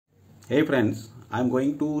Hey friends, I am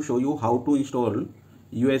going to show you how to install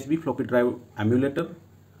USB floppy drive emulator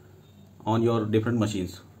on your different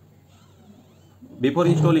machines. Before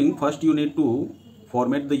installing, first you need to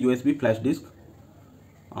format the USB flash disk.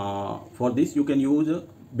 For this you can use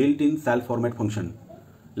built-in self format function.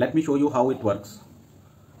 Let me show you how it works.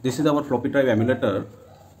 This is our floppy drive emulator,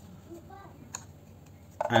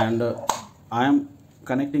 and I am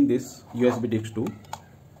connecting this USB disk to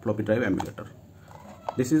floppy drive emulator.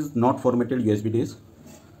 This is not formatted USB disk.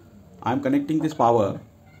 I am connecting this power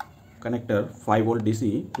connector 5 volt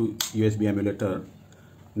DC to USB emulator.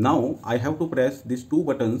 Now I have to press these two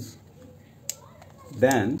buttons,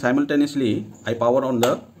 then simultaneously I power on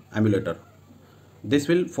the emulator. This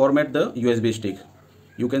will format the USB stick.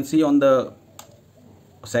 You can see on the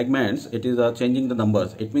segments it is changing the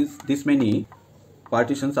numbers. It means this many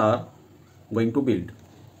partitions are going to build.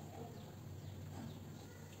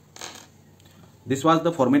 This was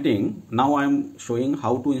the formatting. Now I am showing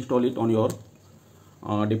how to install it on your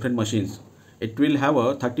different machines. It will have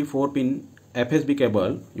a 34 pin FSB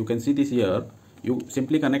cable. You can see this here. You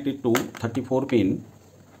simply connect it to 34 pin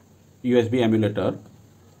USB emulator.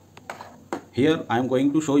 Here I am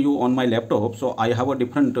going to show you on my laptop. So I have a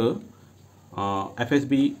different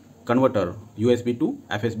FSB converter, USB to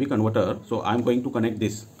FSB converter. So I am going to connect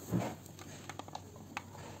this.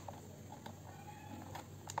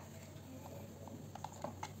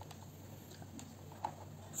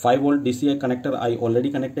 .5 volt DCI connector I already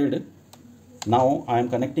connected. Now I am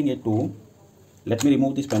connecting it to, let me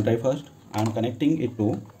remove this pen drive first. I am connecting it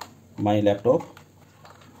to my laptop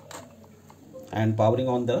and powering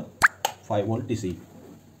on the 5 volt DC.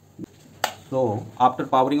 So after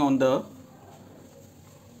powering on the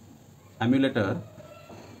emulator,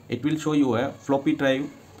 it will show you a floppy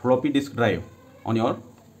disk drive on your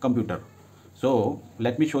computer. So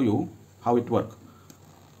let me show you how it works.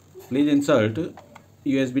 Please insert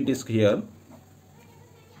USB disk here.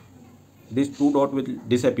 This two dot will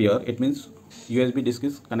disappear. It means USB disk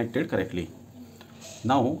is connected correctly.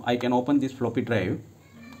 Now I can open this floppy drive.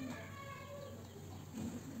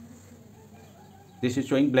 This is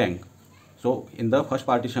showing blank. So in the first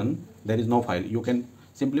partition there is no file. You can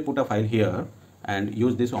simply put a file here and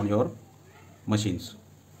use this on your machines.